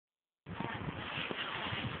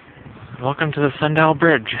Welcome to the Sundial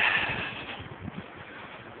Bridge.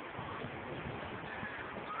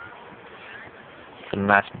 It's a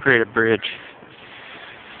nice, pretty bridge.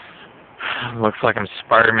 Looks like I'm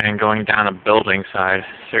Spider-Man going down a building side.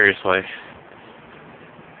 Seriously.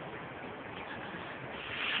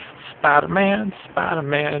 Spider-Man,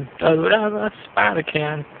 Spider-Man, does whatever a spider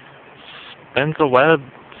can. Spins a web,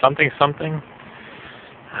 something, something.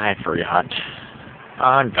 I forgot.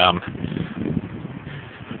 I'm dumb.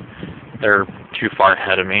 They're too far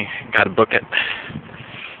ahead of me. Gotta book it.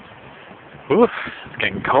 Ooh, it's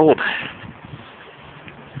getting cold.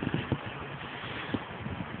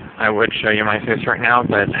 I would show you my face right now,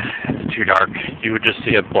 but it's too dark. You would just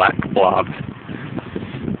see a black blob.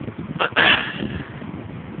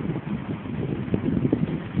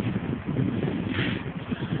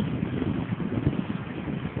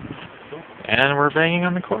 And we're banging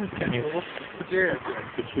on the chord. Can you?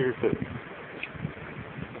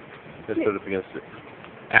 Just put it against it.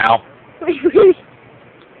 Ow.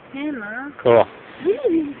 Hammer. Cool.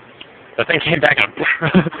 The thing came back up.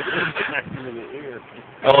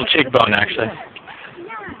 A little cheekbone, actually.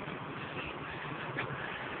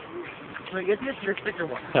 Wait, get this your thicker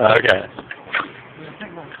one. Okay.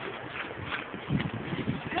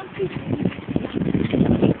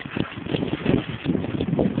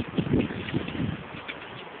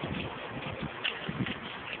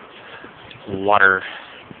 Water.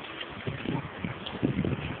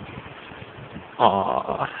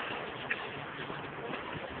 Aww.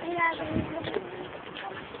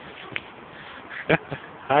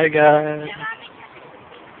 Hi guys.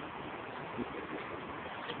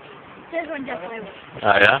 There's one just like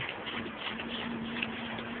Oh yeah?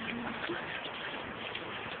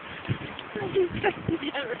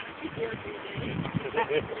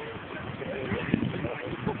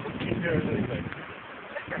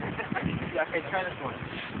 Okay, try this one.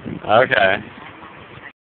 Okay.